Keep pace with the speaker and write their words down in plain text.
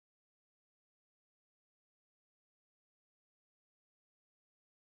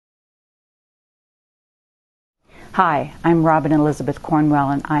Hi, I'm Robin Elisabeth Cornwell,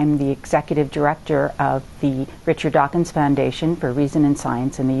 and I'm the Executive Director of the Richard Dawkins Foundation for Reason and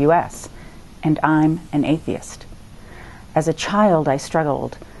Science in the U.S., and I'm an atheist. As a child, I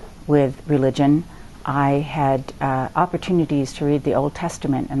struggled with religion. I had opportunities to read the Old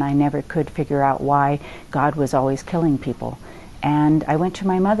Testament, and I never could figure out why God was always killing people. And I went to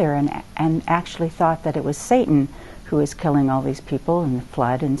my mother and actually thought that it was Satan who was killing all these people in the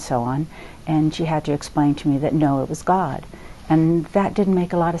flood and so on. And she had to explain to me that no, it was God. And that didn't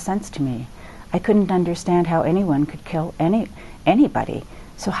make a lot of sense to me. I couldn't understand how anyone could kill anybody.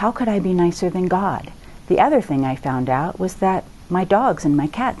 So how could I be nicer than God? The other thing I found out was that my dogs and my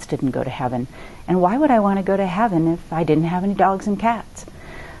cats didn't go to heaven. And why would I want to go to heaven if I didn't have any dogs and cats?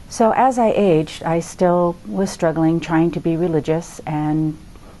 So as I aged, I still was struggling, trying to be religious and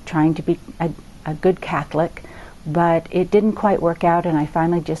trying to be a good Catholic, but it didn't quite work out, and I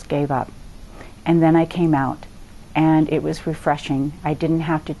finally just gave up. And then I came out, and it was refreshing. I didn't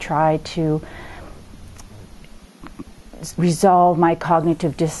have to try to resolve my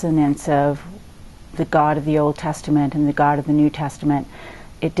cognitive dissonance of the God of the Old Testament and the God of the New Testament.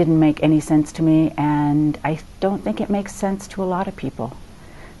 It didn't make any sense to me, and I don't think it makes sense to a lot of people.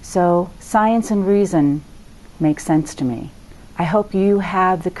 So science and reason make sense to me. I hope you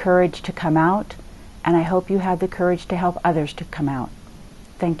have the courage to come out, and I hope you have the courage to help others to come out.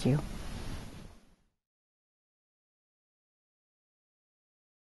 Thank you.